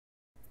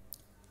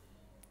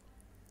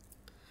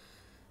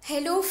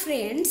Hello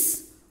friends,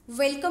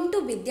 welcome to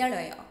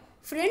विद्यालय।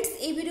 Friends,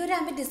 ये video रे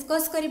आमे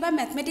डिस्कस करिबा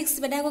मैथमेटिक्स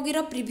पेडागोगी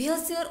रो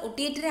प्रीवियस ईयर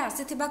ओटीएट रे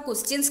आसीथिबा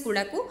क्वेश्चंस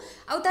गुडा को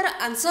आउ तार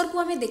आंसर को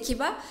आमे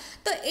देखिबा।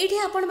 तो एठी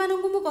आपण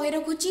मानन को मु कहि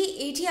रखुची,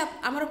 एठी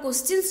हमर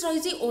क्वेश्चंस रही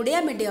छी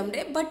ओडिया मीडियम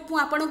रे, बट मु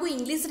आपण को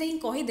इंग्लिश रे ही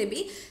कहि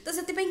देबी। तो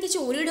सेति पई किछ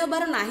ओरिड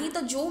होबार नाही।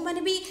 तो जो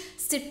माने भी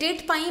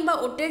ctet पई बा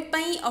ओटेट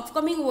पई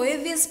अपकमिंग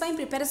ओएवीएस पई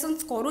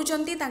प्रिपरेशंस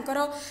करूचंती,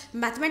 तांकर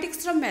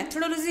मैथमेटिक्स रो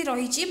मेथोडोलॉजी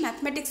रही छी,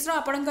 मैथमेटिक्स रो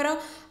आपणकर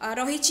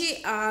रही छी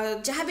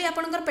जहाँ भी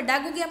आपणकर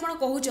पेडागोगी आपण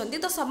कहउचंती,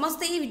 तो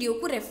समस्त ई वीडियो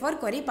को रेफर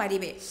करि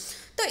पारिबे।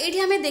 तो एठी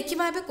हमें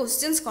देखिबा एबे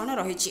क्वेश्चंस कोन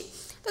रही छी।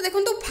 तो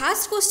देखंतु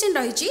फर्स्ट क्वेश्चन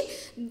रही छी,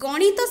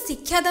 गणित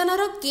शिक्षादान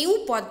रो केउ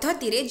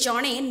पद्धति रे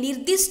जणे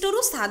निर्दिष्ट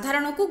रु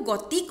साधारण को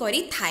गति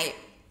करि थाए।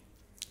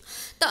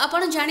 तो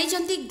आपण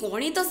जानिचंती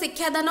गणित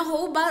शिक्षादान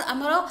हो बा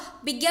हमर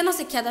विज्ञान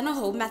शिक्षादान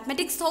हो,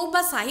 मैथमेटिक्स हो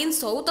बा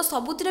साइंस हो, तो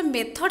सबुतिर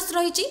मेथड्स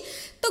रही छी।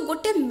 तो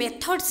गोटे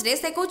मेथड्स रे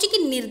से कहूची कि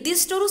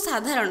निर्दिष्ट रु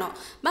साधारण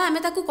बा आमे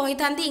ताकू कहि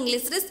थांती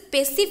इंग्लिश रे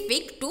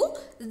स्पेसिफिक टू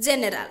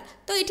जनरल।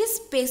 तो इठी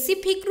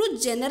स्पेसिफिक रु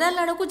जनरल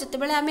आड़ को जते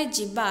बेले आमे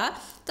जिबा,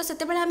 तो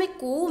सेते बेले आमे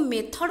को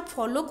मेथड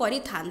फॉलो करि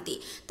थांती।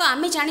 तो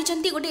आमे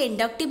जानिचंती गोटे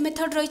इंडक्टिव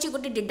मेथड रही छी,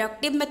 गोटे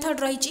डिडक्टिव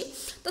मेथड रही छी।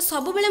 तो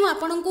सब बेले म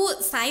आपन को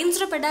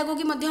साइंस रो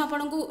पेडागोगी मध्ये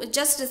आपन को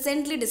जस्ट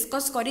रिसेंटली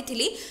डिस्कस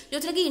करिथिली,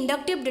 जोथरे कि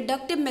इंडक्टिव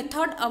डिडक्टिव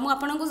मेथड मु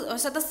आपन को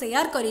सहित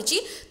शेयर करि छी।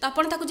 तो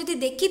आपन ताकू जति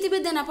देखिथिबे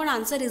देन आपन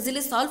आंसर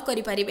इजीली सॉल्व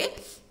करि पारिबे।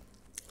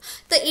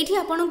 तो ये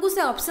आपन को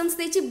से ऑप्शंस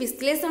देछि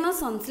विश्लेषण,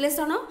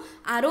 संश्लेषण,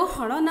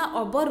 आरोहण ना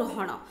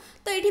अवरोहण।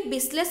 तो ये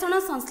विश्लेषण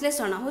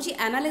संश्लेषण होछि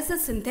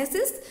एनालिसिस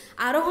सिंथेसिस,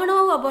 आरोहण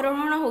और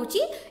अवरोहण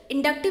होछि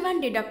इंडक्टिव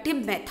एंड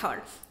डिडक्टिव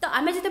मेथड। तो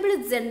आमे जते बेले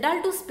जनरल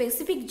टू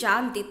स्पेसिफिक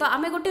जानती, तो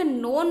आमे गोटे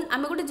नोन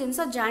आमे गोटे जिंस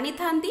जानि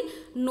थांती,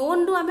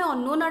 नोन रु आमे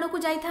अननोन आड़ को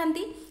जाई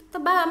थांती। तो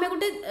बा आमे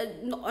गोटे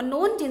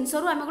नोन जिनस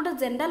रु आमे गोटे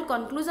जनरल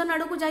कंक्लूजन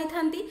आड़ को जाई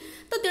थांती।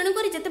 तो तेणु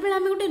करी जते बेले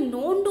आमे गोटे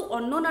नोन टू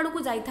अननोन आड़ को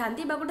जाई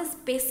थांती बा गोटे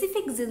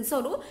स्पेसिफिक जिनस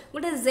रु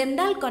गोटे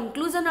जनरल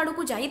कंक्लूजन आड़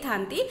को जाई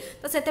थांती,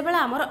 तो सेते बेले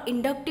हमर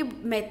इंडक्टिव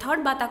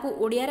मेथड बा ताकू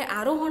ओडिया रे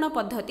आरोहण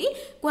पद्धति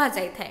कुहा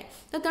जाई थाए।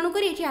 तो तेणु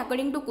करी एठी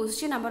अकॉर्डिंग टू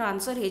क्वेश्चन हमर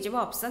आंसर हे जेबो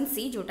ऑप्शन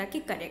सी, जोटा कि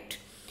करेक्ट।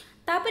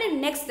 तापरे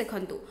नेक्स्ट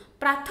देखंतु,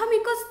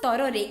 प्राथमिक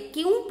स्तर रे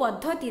केउ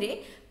पद्धति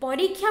रे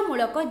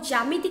परीक्षामूलक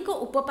ज्यामितिक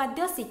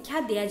उपपाद्य शिक्षा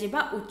दिया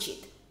जेबा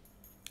उचित।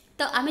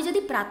 तो आमे जदि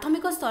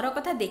प्राथमिक स्तर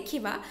कथा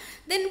देखिबा,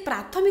 देन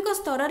प्राथमिक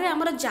स्तर रे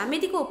हमर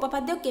ज्यामितिक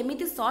उपपाद्य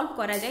केमिति सॉल्व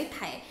करा जाय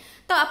थाए।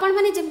 तो आपण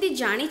माने जेमती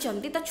जानि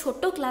चंती, तो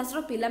छोटो क्लास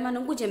रो पिला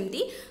माननकु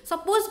जेमती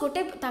सपोज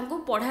गोटे तांकु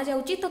पढ़ा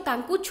जाउची, तो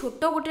तांकु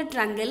छोटो गोटे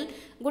ट्रायंगल,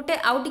 गोटे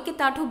आउ टिके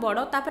ताठू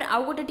बड़ो, तापर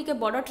आउ गोटे टिके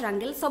बड़ो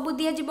ट्रायंगल सब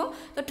दिया जिवो।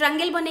 तो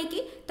ट्रायंगल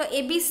बनेकी तो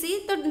एबीसी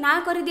तो ना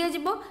कर दिया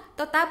जिवो।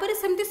 तो तापर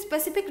सेमती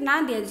स्पेसिफिक ना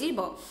दिया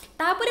जिवो।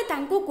 तापर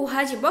तांकु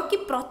कुहा जिवो कि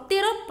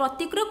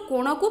प्रत्येक रो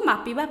कोण को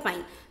मापिबा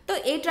पई। तो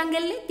ए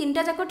ट्रायंगल ले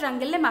तीनटा जाको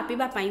ट्रायंगल ले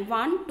मापिबा पई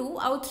 1 2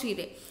 आउ 3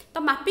 रे,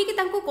 तो मापी कि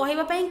तांको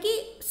कहबा पई कि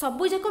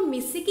सबु जाको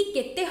मिसी कि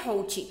केते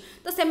होउची।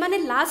 तो से माने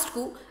लास्ट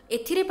को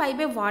एथिरे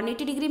पाइबे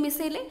 180 डिग्री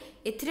मिसेले,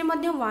 एथिरे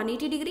मध्य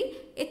 180 डिग्री,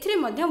 एथिरे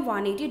मध्य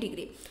 180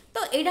 डिग्री।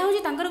 तो एडा होची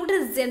तांकर गोटे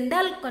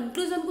जनरल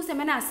कंक्लूजन को से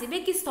माने आसीबे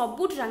कि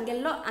सबु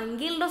ट्रायंगल रो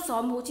एंगल रो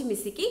सम होची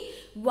मिसी कि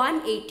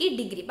 180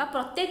 डिग्री, बा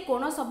प्रत्येक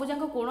कोण सबु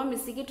जाको कोण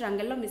मिसी कि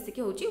ट्रायंगल रो मिसी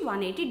कि होची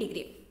 180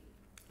 डिग्री।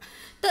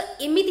 तो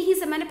एमिति ही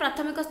से माने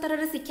प्राथमिक स्तर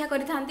रे शिक्षा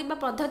करि थांती बा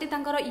पद्धति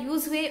तांकर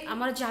यूज हुए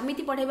हमर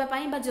ज्यामिति पढेबा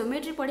पई बा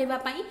ज्योमेट्री पढेबा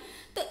पई।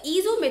 तो ई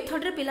जो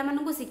मेथड रे पिला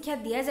मानन को शिक्षा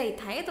दिया जाई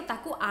थाए, तो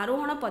ताकू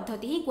आरोहण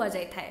पद्धति ही कुआ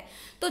जाई थाए।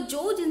 तो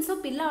जो जिंस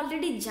पिला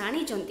ऑलरेडी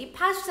जानि चंती,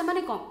 फास्ट से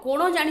माने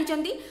कोण जानि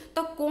चंती,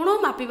 तो कोण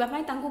मापिबा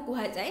पई तांको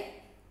कुआ जाए।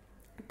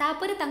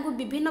 तापर तांको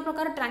विभिन्न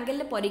प्रकार ट्रायंगल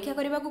ले परीक्षा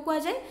करबा को कुआ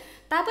जाए।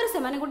 तापर से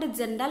माने गोटे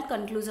जनरल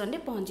कंक्लूजन रे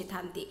पहुंची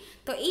थांती।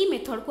 तो ई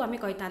मेथड को आमे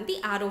कहि थांती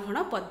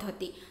आरोहण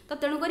पद्धति। तो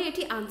तेणु करी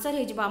एठी आंसर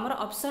हे जिबा हमर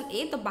ऑप्शन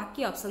ए, तो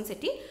बाकी ऑप्शन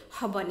सेठी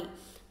हबनी।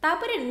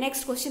 तापर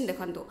नेक्स्ट क्वेश्चन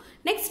देखंतु,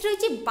 नेक्स्ट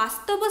रही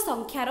वास्तव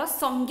संख्यार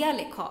संज्ञा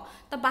लेख।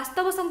 तो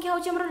वास्तव संख्या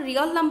होची हमर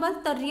रियल नंबर।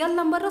 तो रियल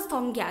नंबर रो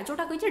संज्ञा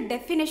जोटा कहि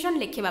डेफिनेशन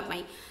लिखिबा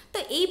पई। तो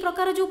एई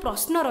प्रकार जो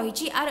प्रश्न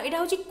रही आर एटा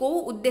होची को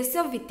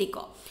उद्देश्य भित्तिक।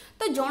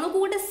 तो जण को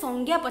गोटे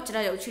संज्ञा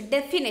पचरा जाउची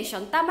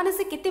डेफिनेशन, ता माने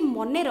से केते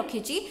मने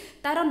रखिची,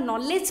 तार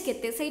नॉलेज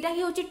केते, सेटा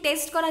ही होची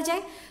टेस्ट करा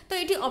जाए। तो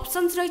एठी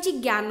ऑप्शंस रही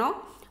ज्ञान,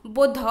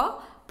 बोध,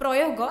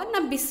 प्रयोग ना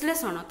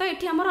विश्लेषण। तो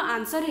ये आमर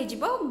आंसर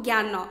हो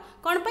ज्ञान।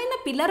 कौन पाई ना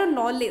पिलार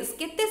नॉलेज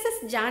केते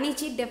से जानी,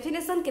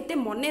 डेफिनेशन केते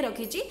मने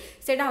रखी,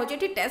 सेटा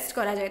होची टेस्ट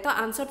करा जाए। तो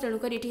आंसर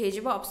तेणुक ये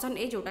ऑप्शन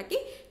ए, जोटा कि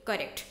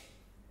करेक्ट।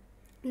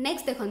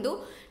 नेक्स्ट देखंतु,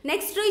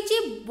 नेक्स्ट रही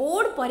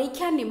बोर्ड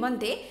परीक्षा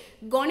निमंते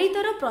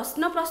गणितर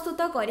प्रश्न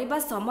प्रस्तुत करने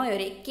समय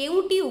रे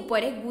केउटी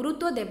उपरे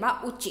गुरुत्व देबा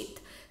उचित।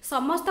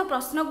 समस्त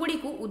प्रश्न गुड़ी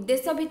को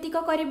उद्देश्य भित्तिक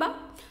करबा,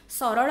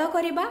 सरल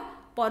करबा,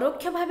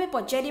 परोक्ष भावे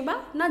पचारिबा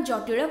ना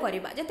जटिल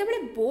करबा। जेतेबेले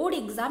बोर्ड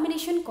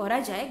एग्जामिनेशन करा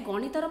जाए,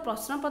 गणितर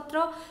प्रश्नपत्र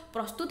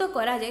प्रस्तुत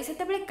करा जाए,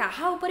 सेतेबेले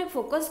काहा उपरे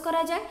फोकस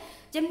करा जाए।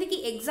 जेमति कि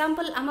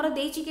एग्जांपल हमर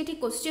देछि कि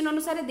क्वेश्चन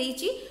अनुसार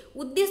देछि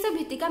उद्देश्य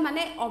भित्तिका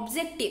माने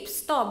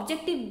ऑब्जेक्टिव्स। तो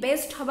ऑब्जेक्टिव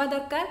बेस्ड हवा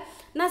दरकार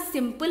ना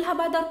सिंपल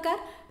हवा दरकार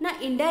ना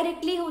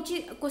इनडायरेक्टली होची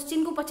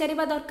क्वेश्चन को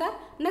पचारिबा दरकार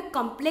ना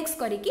कॉम्प्लेक्स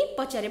करिकी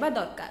पचारिबा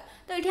दरकार।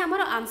 तो ये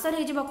हमर आंसर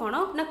हे जिवो कोन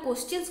ना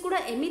क्वेश्चंस गुडा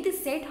एमिति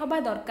सेट हवा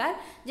दरकार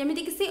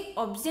जेमिति कि से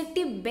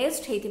ऑब्जेक्टिव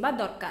बेस्ड हेतिबा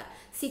दरकार,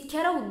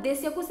 शिक्षार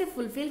उद्देश्य को से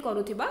फुलफिल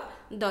करूथिबा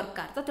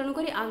दरकार। तो तेणु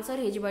करी आंसर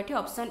हे जिवो एठी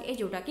ऑप्शन ए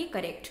जोटा कि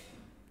करेक्ट।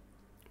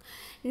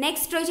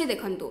 नेक्स्ट रही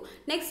देखंतु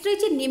नेक्स्ट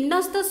रही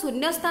निम्नस्थ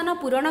शून्य स्थान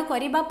पूरण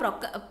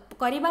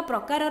करिबा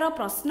प्रकारर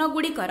प्रश्न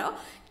गुड़िकर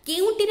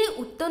केउटिरे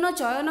उत्तर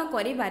चयन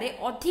करिबारे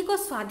अधिक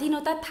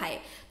स्वाधीनता थाए।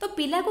 तो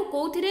पिला को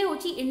कोथिरे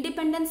होची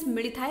इंडिपेंडेंस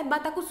मिली थाए बा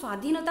ताकू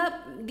स्वाधीनता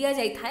दिया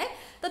जाई थाए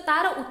तो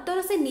तार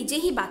उत्तर से निजे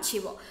ही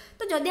बाछिबो।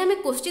 तो जदि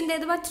हमें क्वेश्चन दे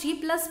देबा 3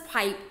 +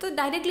 5 तो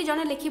डायरेक्टली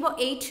जने लिखिबो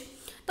 8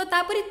 तो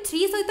तापरे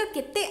 3 सहित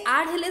केते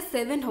ऐड हेले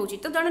 7 होची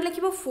तो जने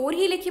लिखिबो 4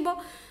 ही लिखिबो।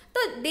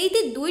 तो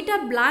देइति दुईटा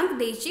ब्लैंक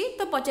देइछि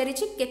तो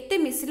पचारिछि केते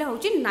मिसले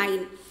होछि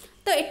 9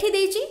 तो एठी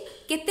देइछि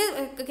केते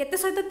केते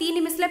सहित 3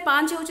 मिसले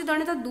 5 होछि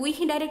जने तो 2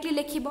 ही डायरेक्टली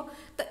लिखिबो।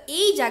 तो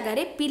एई जागा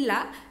रे पिला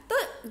तो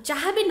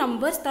जहाँ भी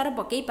नंबर्स तार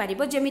पकई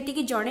पारिबो जेमिति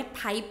कि जने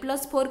 5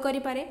 + 4 करि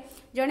पारे,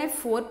 जने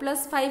 4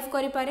 + 5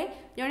 करि पारे,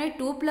 जने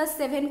 2 +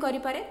 7 करि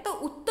पारे। तो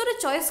उत्तर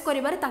चॉइस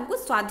करिबारे तांको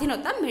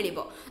स्वाधीनता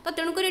मिलिबो। तो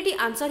तेणु करी एठी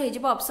आंसर हे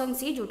जिवो ऑप्शन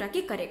सी जोटा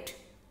कि करेक्ट।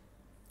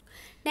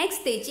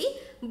 नेक्स्ट देछि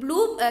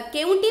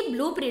केउंटी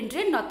ब्लू प्रिंट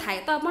रे न थाए।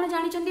 तो आपण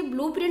जानिचंती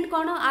ब्लू प्रिंट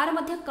कोन आर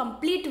मध्ये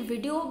कंप्लीट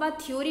वीडियो बा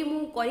थ्योरी मु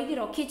करिकि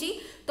रखिछि।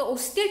 तो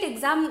ओस्टेट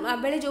एग्जाम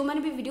बेले जो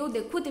माने भी वीडियो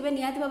देखुथिबे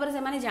निहाती भाबरे से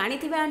माने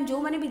जानिथिबे एंड जो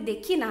माने भी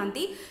देखि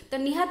नांती तो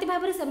निहाती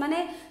भाबरे से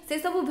माने से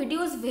सब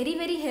वीडियोस वेरी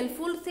वेरी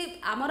हेल्पफुल। से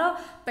हमर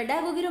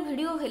पेडागोगी रो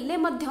वीडियो हेले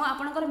मध्ये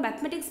आपनकर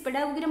मैथमेटिक्स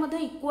पेडागोगी रे मध्ये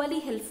इक्वली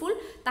हेल्पफुल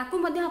ताकू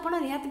मध्ये आपण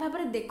निहाती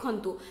भाबरे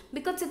देखंतु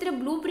बिकॉज सेतरे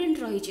ब्लू प्रिंट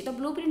रहिछि। तो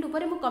ब्लू प्रिंट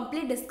ऊपर मु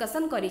कंप्लीट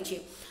डिस्कशन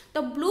करिछि।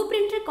 तो ब्लू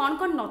प्रिंट रे कोन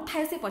कोन न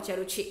थाए से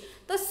पचारुछि।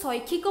 तो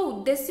शैक्षिक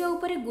उद्देश्य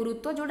उपरे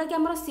गुरुत्व जोटा कि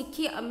हमर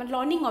शिक्षी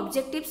लर्निंग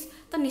ऑब्जेक्टिव्स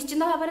तो निश्चित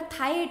भाव में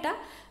थाए एटा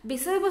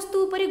विषय वस्तु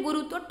उपरे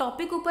गुरुत्व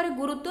टॉपिक उपरे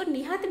गुरुत्व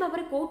निहाती भाव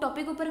में को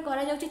टॉपिक उपरे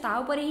करा जाउछि ता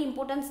उपरे ही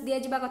इंपोर्टेंस दिया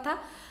जिबा कथा।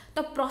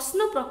 तो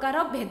प्रश्न प्रकार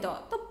भेद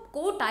तो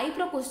को टाइप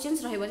रो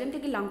क्वेश्चंस रहइबो जेमति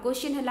कि लॉन्ग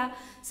क्वेश्चन हैला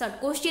शॉर्ट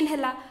क्वेश्चन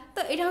हैला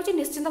तो एटा होछि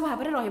निश्चित भाव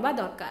में रहइबा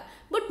दरकार।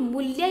 बट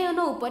मूल्यांकन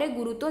उपरे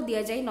गुरुत्व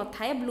दिया जाई न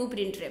थाए ब्लू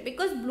प्रिंट रे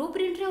बिकॉज ब्लू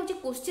प्रिंट रे होछि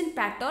क्वेश्चन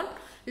पैटर्न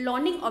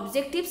लर्निंग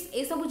ऑब्जेक्टिव्स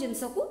ए सब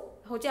जिंस को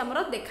होछि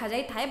हमरो देखा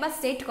जाई थाए बा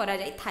सेट करा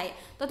जाई थाए।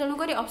 तो तेणु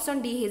करी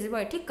ऑप्शन डी हे जिवो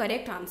एठी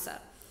करेक्ट आंसर।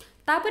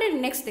 तापरे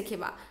नेक्स्ट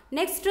देखिबा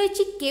नेक्स्ट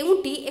रहिछि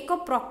केउंटी एक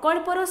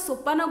प्रकल्पर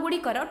सोपान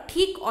गुड़िकर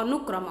ठीक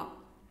अनुक्रम।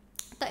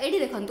 तो ये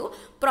देखो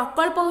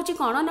प्रकल्प होची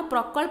कौन ना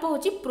प्रकल्प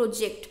होची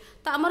प्रोजेक्ट।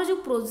 तो आमर जो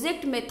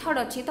प्रोजेक्ट मेथड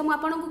अच्छी तो मुझे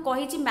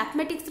कही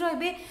मैथमेटिक्स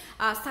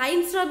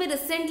साइंस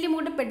रिसेंटली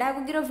मुझे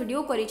पेडागोगी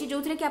वीडियो करी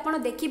जो थी कि आप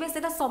देखिए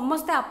से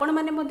समस्ते आपण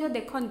मैंने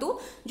देखूँ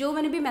जो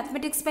मैंने भी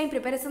मैथमेटिक्स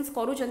प्रिपेरेशंस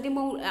करूँ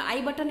मु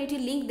आई बटन ये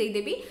लिंक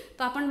देदेवी।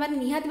 तो आपण मैंने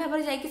निहाती भाव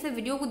में जाकि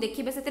वीडियो को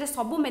देखिए से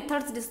सब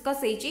मेथड्स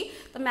डिस्कस होती।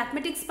 तो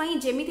मैथमेटिक्स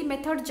जमी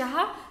मेथड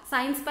जहाँ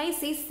साइंस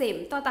से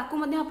सेम तो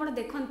ताकू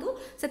देखूँ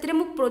से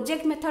मु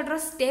प्रोजेक्ट मेथड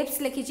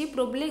स्टेप्स लिखी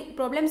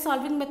प्रॉब्लम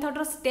सॉल्विंग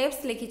मेथड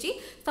स्टेप्स लिखी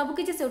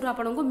सबकि से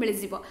आपको मिल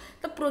जिवो।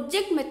 तो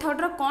प्रोजेक्ट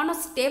मेथड कौन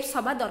स्टेप्स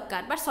हवा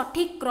दरकार बा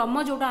सठिक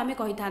क्रम जोटा आमे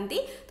कहि थांती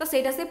तो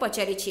सेटा से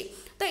पचारिछि।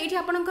 तो ये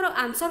आपनकर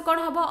आंसर कौन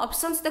हम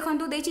ऑप्शंस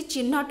देखंतु देछि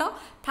चिन्हट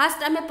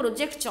फास्ट आमे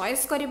प्रोजेक्ट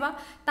चॉइस करबा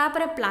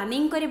तापर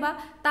प्लानिंग करबा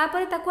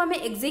तापर ताकू आमे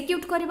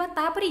एग्जीक्यूट करबा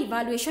तापर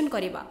इवैल्यूएशन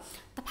करबा।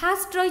 तो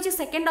फास्ट रही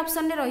सेकेंड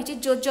ऑप्शन में रही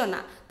योजना।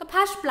 तो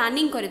फास्ट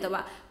प्लानिंग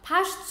करदेबा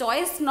फास्ट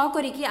चॉइस न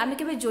करिकि आमे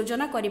केबे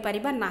योजना करि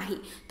परिबा नाही।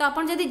 तो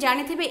आपण जदि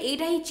जानिथिबे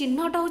एटा ही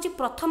चिन्हटा होची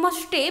प्रथम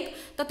स्टेप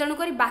तो तेणु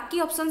करी बाकी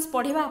ऑप्शंस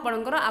पढ़िबा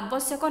आपणकर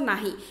आवश्यक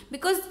नाही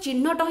बिकॉज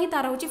चिन्हटा ही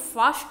तार होची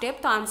फर्स्ट स्टेप।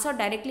 तो आंसर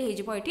डायरेक्टली हे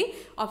जिवो एठी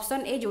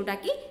ऑप्शन ए जोटा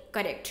कि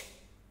करेक्ट।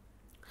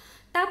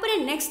 तापरे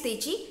नेक्स्ट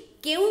देछि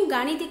केउ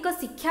गाणितिक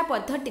शिक्षा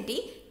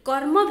पद्धतिटी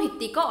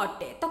कर्मभित्तिक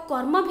अटे। तो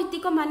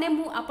कर्मभित्तिक माने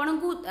मु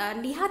आपनकु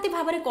निहाती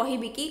भाव में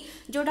कहबी कि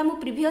जोटा मु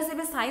प्रीवियस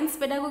एबे साइंस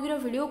पेडागोगी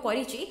वीडियो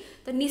करिछि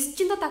तो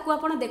निश्चिंत ताकू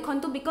आपण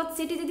देखंतु बिकॉज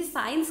सेठी जदि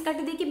साइंस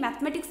काटी दे कि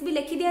मैथमेटिक्स भी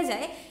लिखि दिया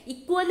जाए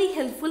equally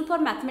helpful for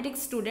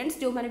mathematics students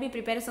जो माने भी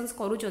प्रिपरेशंस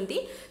करूचंती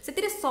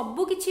सेतिरे सब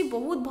किछि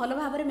बहुत भलो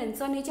भाव में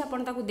मेंशन हेछि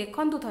आपण ताकू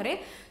देखंतु थरे।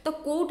 तो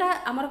कोटा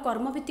हमर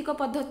कर्मभित्तिक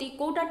पद्धति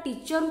कोटा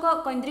टीचर को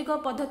केंद्रिक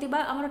पद्धति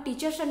बा हमर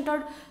टीचर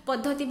सेंटर्ड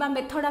पद्धति बा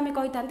मेथड आमे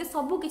कहितांते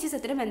सब किछि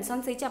सेतिरे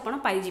मेंशन हेछि आपण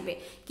पाइजिबे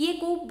किए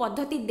को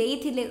पद्धति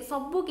देइथिले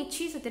सब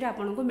किछि सेतिरे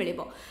आपनको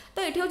मिलिबो।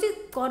 तो एठी होछि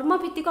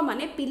कर्मभित्तिक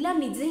माने पिला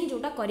निजे ही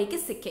जोटा करिके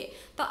शिखे।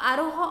 तो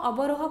आरोह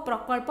अवरोह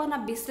प्रकल्प ना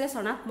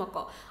विश्लेषणात्मक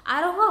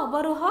आरोह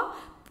अवरोह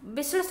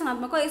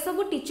विश्लेषणात्मक ए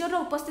सब टीचर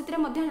उपस्थिति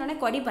में जड़े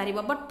कर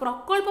बट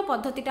प्रकल्प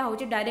पद्धतिटा हूँ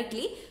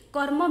डायरेक्टली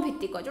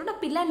कर्मभित्तिक जोटा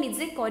पिला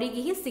निजे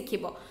करिकी ही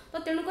शिखिबो। तो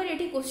तेणुक ये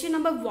क्वेश्चन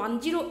नंबर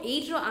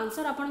 108 रो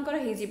आंसर आपनकर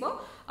हो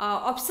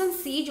ऑप्शन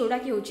सी जोटा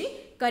कि हूँ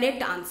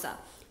करेक्ट आंसर।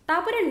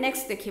 तापर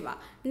नेक्स्ट देखिबा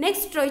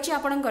नेक्स्ट रही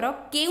आपणकर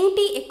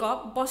केउटी एक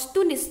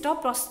वस्तुनिष्ठ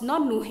प्रश्न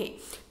नुहे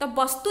तो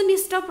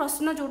वस्तुनिष्ठ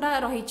प्रश्न जोटा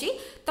रही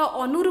तो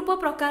अनुरूप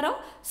प्रकार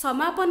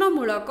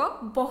समापनमूलक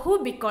बहु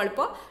विकल्प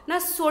ना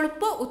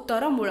स्वल्प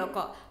उत्तरमूलक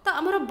तो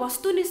आमर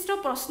वस्तुनिष्ठ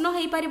प्रश्न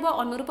हो पार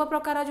अनुरूप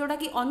प्रकार जोटा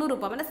कि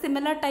अनुरूप माने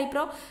सिमिलर टाइप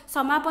रो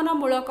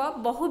समापनमूलक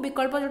बहु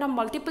विकल्प जोटा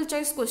मल्टीपल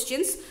चॉइस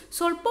क्वेश्चंस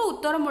स्वल्प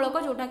उत्तरमूलक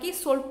जोटा कि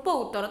स्वल्प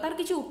उत्तर तार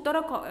किसी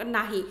उत्तर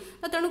नाही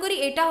तो तेणुक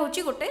एटा हूँ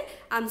गोटे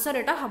आंसर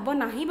एटा हम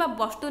ना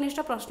वस्तुनिष्ठ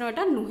प्रश्न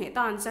एटा नुहे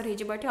तो आंसर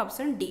हो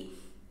ऑप्शन डी।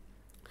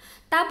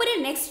 तापरे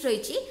नेक्स्ट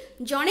रही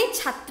जड़े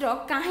छात्र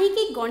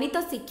कहीं गणित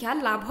शिक्षा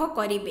लाभ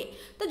करेंगे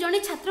तो जड़े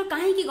छात्र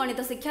कहीं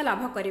गणित शिक्षा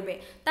लाभ करेंगे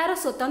तार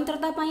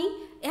स्वतंत्रता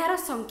यार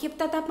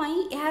संक्षिप्तता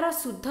यार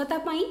शुद्धता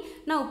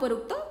ना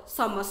उपरोक्त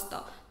समस्त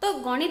तो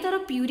गणितर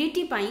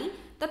प्यूरिटी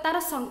तो तार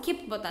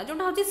संक्षिप्तता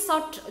जोटा हूँ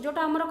सर्ट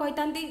जोटा आमर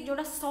कही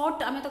जोटा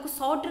सर्ट आम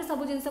सर्ट्रे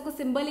सब जिन को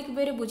सिम्बलिक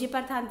वे बुझी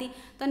पार था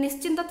तो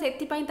निश्चिंत से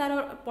तार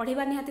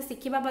पढ़ा निहाती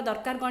शिखा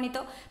दरकार गणित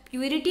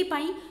प्यूरिटी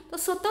तो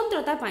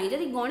स्वतंत्रता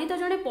जदि गणित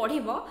जड़े पढ़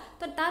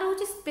तो तार हूँ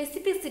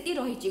स्पेसिफिसिटी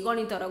रही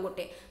गणितर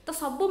गोटे तो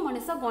सब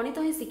मनीष गणित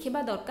ही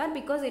शिखा दरकार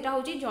बिकज यहाँ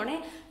हूँ जड़े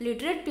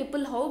लिटरेट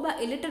पीपल हो बा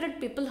इलिटरेट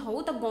पीपल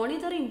हो तो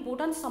गणितर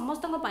इंपोर्टेंस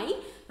समस्त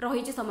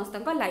रही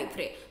समस्त लाइफ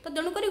रे तो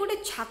तेणुक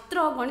गोटे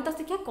छात्र गणित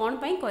शिक्षा कौन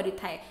करें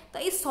तो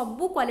ये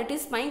सबू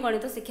क्वालिटीज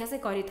गणित शिक्षा से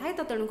करें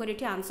तो तेणुक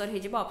ये आंसर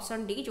हो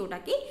ऑप्शन डी जोटा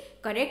कि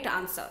करेक्ट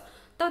आंसर।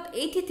 तो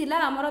ये थिला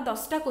आमर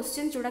 10टा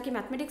क्वेश्चन जोटा कि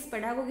मैथमेटिक्स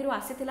पेडागोगी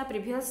आसीला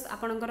प्रीवियस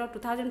आपंकर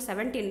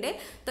 2017 रे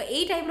तो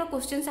यही टाइप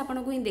क्वेश्चन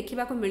आपको ही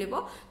देखा मिल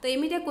तो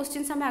एमती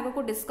क्वेश्चन आम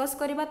आगे डिस्कस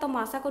करवा तो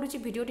आशा करुँच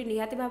भिडियोटी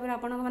निहाती भाव में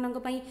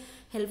आपण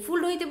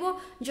हेल्पफुल हो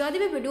जदि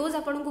भी भिडियोज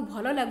आपको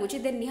भल लगुच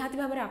देन निहाती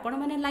भाव में आपण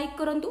मैंने लाइक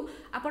करूँ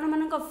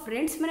आपण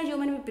फ्रेंड्स मैंने जो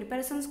मैंने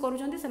प्रिपेरेसन्स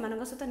कर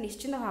सहित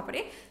निश्चिंत भाव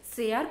में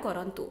शेयर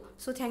करूँ।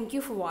 So thank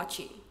you for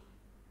watching.